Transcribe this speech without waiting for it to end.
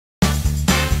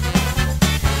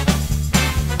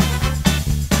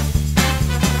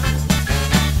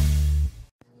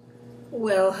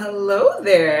Well, hello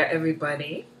there,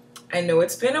 everybody. I know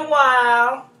it's been a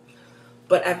while,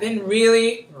 but I've been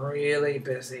really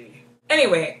busy.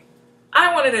 Anyway,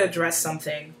 I wanted to address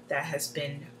something that has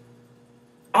been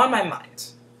on my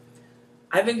mind.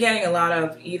 I've been getting a lot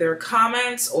of either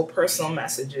comments or personal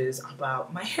messages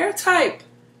about my hair type.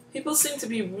 People seem to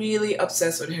be really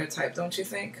obsessed with hair type, don't you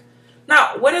think?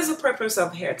 Now, what is the purpose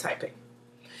of hair typing?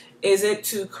 Is it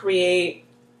to create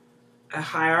a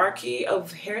hierarchy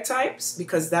of hair types?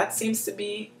 Because that seems to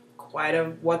be quite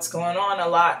what's going on a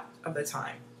lot of the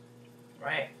time,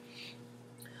 right?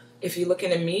 If you look in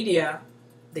the media,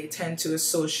 they tend to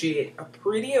associate a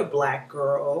prettier black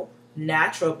girl,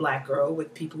 natural black girl,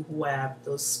 with people who have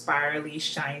those spirally,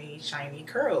 shiny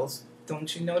curls.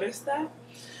 Don't you notice that?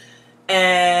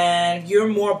 And you're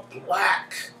more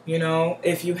black, you know,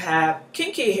 if you have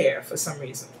kinky hair for some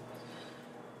reason.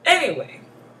 Anyway,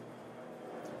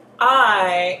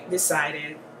 I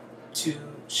decided to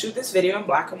shoot this video in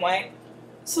black and white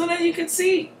so that you could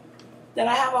see that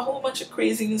I have a whole bunch of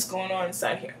craziness going on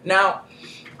inside here. Now,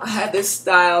 I had this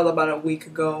styled about a week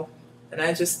ago, and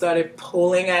I just started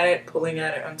pulling at it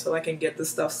until I can get the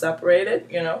stuff separated,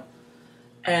 you know.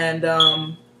 And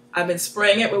I've been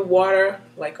spraying it with water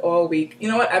like all week. You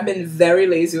know what? I've been very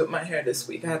lazy with my hair this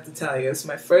week, I have to tell you. It's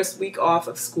my first week off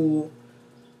of school,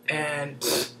 and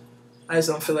I just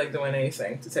don't feel like doing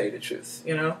anything, to tell you the truth,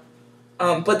 you know?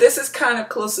 But this is kind of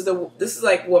closer to, this is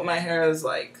like what my hair is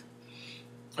like.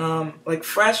 Like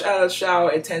fresh out of the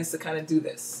shower, it tends to kind of do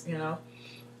this, you know?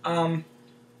 But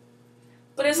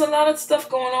there's a lot of stuff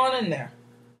going on in there.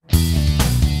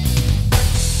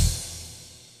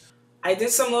 I did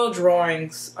some little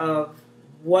drawings of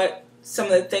what some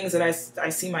of the things that I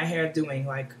see my hair doing,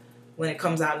 like when it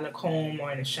comes out in the comb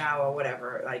or in the shower or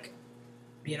whatever, like,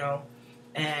 you know.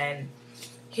 And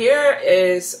here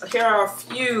are a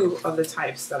few of the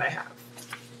types that I have,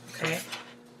 okay?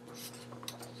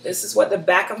 This is what the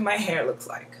back of my hair looks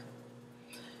like.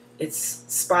 It's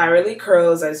spirally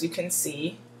curls, as you can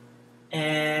see,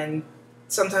 and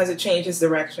sometimes it changes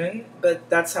direction, but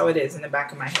that's how it is in the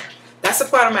back of my hair. That's the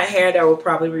part of my hair that will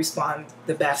probably respond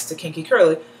the best to kinky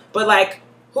curly, but like,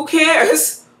 who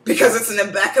cares? Because it's in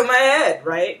the back of my head,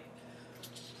 right?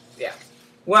 Yeah.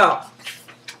 Well,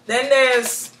 then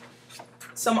there's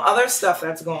some other stuff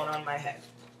that's going on in my head.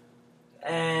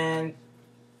 And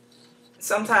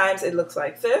sometimes it looks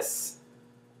like this.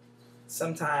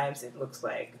 Sometimes it looks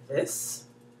like this.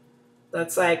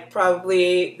 That's like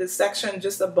probably the section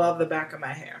just above the back of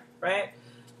my hair, right?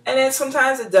 And then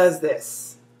sometimes it does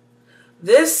this.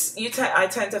 This I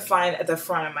tend to find at the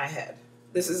front of my head.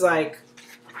 This is like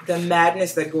the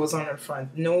madness that goes on in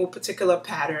front. No particular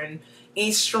pattern.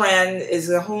 Each strand is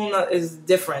is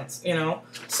different, you know.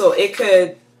 So it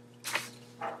could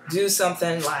do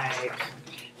something like,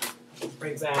 for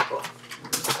example,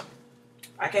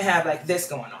 I can have like this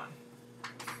going on.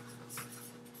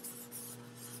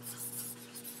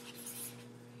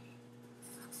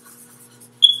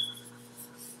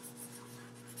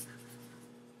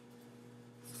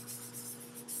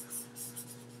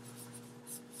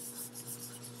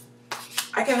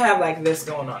 I can have like this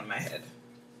going on in my head,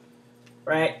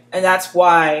 right? And that's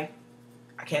why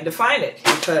I can't define it,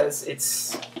 because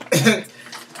it's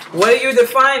what are you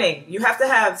defining? You have to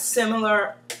have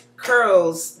similar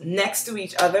curls next to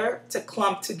each other to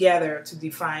clump together to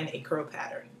define a curl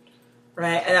pattern,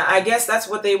 right? And I guess that's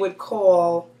what they would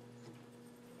call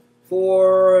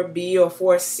 4B or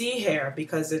 4C hair,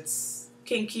 because it's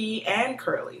kinky and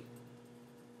curly,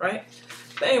 right?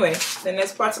 But anyway, then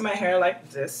there's parts of my hair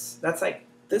like this. That's like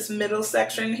this middle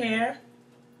section here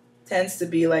tends to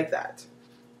be like that,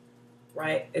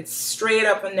 right? It's straight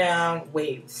up and down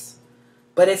waves,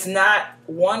 but it's not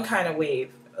one kind of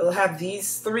wave. It'll have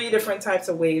these 3 different types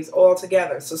of waves all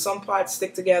together. So some parts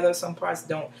stick together, some parts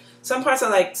don't. Some parts are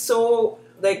like so,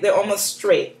 like they're almost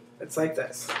straight. It's like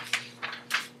this.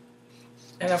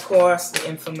 And of course, the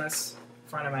infamous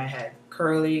front of my head.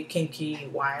 Curly, kinky,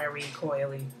 wiry,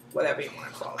 coily, whatever you want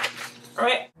to call it. All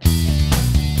right?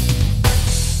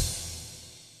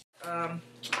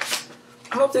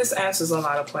 I hope this answers a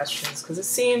lot of questions, because it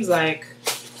seems like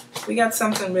we got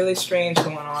something really strange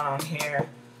going on here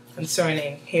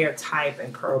concerning hair type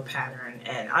and curl pattern.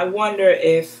 And I wonder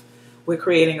if we're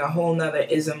creating a whole nother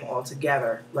ism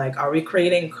altogether. Like, are we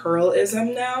creating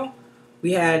curlism now?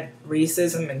 We had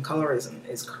racism and colorism.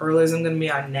 Is curlism going to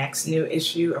be our next new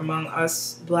issue among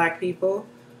us black people?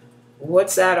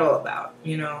 What's that all about?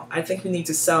 You know, I think we need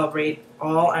to celebrate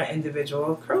all our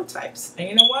individual curl types. And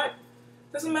you know what?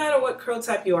 Doesn't matter what curl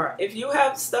type you are. If you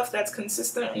have stuff that's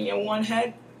consistent in your one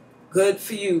head, good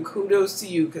for you. Kudos to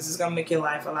you, because it's going to make your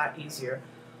life a lot easier.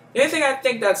 The only thing I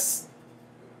think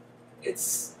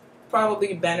it's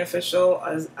probably beneficial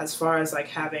as far as like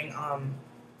having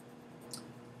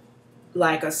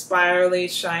like a spirally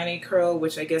shiny curl,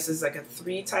 which I guess is like a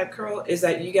 3 type curl, is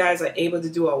that you guys are able to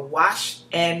do a wash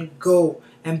and go.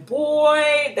 And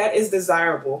boy, that is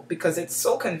desirable because it's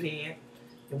so convenient.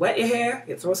 You wet your hair,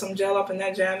 you throw some gel up in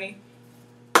that jammy,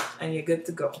 and you're good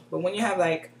to go. But when you have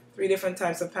like 3 different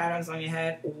types of patterns on your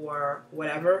head or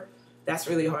whatever, that's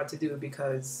really hard to do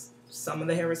because some of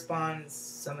the hair responds,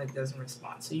 some of it doesn't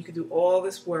respond. So you could do all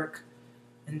this work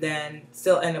and then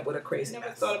still end up with a crazy mess. I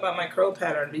never thought about my curl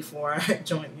pattern before I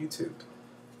joined YouTube.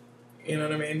 You know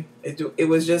what I mean? It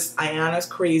was just Ayana's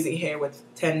crazy hair with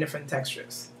 10 different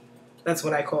textures. That's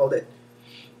what I called it.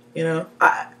 You know,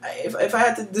 if I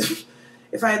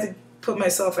had to put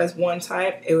myself as one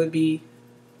type, it would be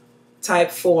type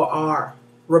 4R,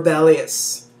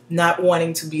 rebellious, not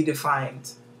wanting to be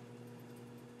defined.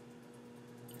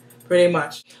 Pretty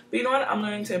much. But you know what? I'm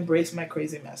learning to embrace my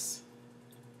crazy mess.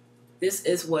 This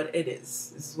is what it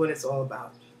is. This is what it's all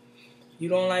about. You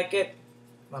don't like it.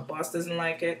 My boss doesn't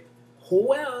like it.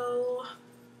 Well,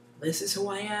 this is who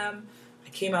I am. I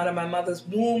came out of my mother's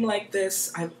womb like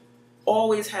this. I've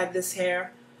always had this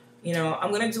hair. You know,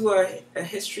 I'm going to do a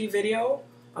history video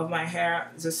of my hair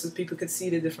just so people could see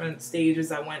the different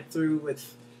stages I went through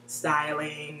with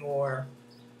styling or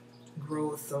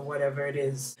growth or whatever it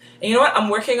is. And you know what? I'm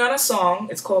working on a song.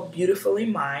 It's called Beautifully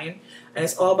Mine, and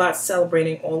it's all about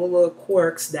celebrating all the little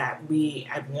quirks that we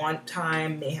at one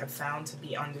time may have found to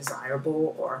be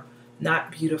undesirable or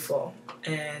not beautiful.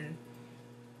 And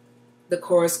the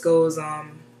chorus goes,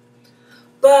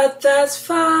 but that's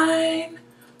fine.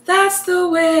 That's the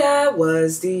way I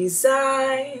was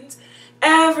designed.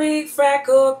 Every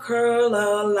freckle, curl,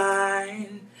 or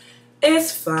line.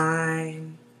 It's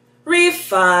fine.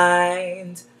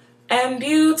 Refined and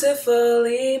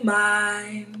beautifully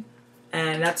mine.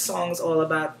 And that song's all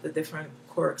about the different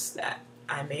quirks that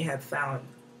I may have found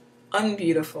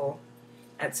unbeautiful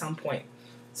at some point.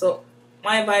 So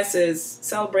my advice is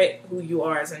celebrate who you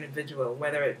are as an individual,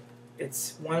 whether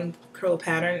it's 1 curl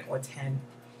pattern or 10.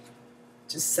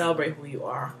 Just celebrate who you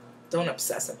are. Don't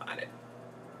obsess about it.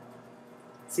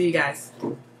 See you guys.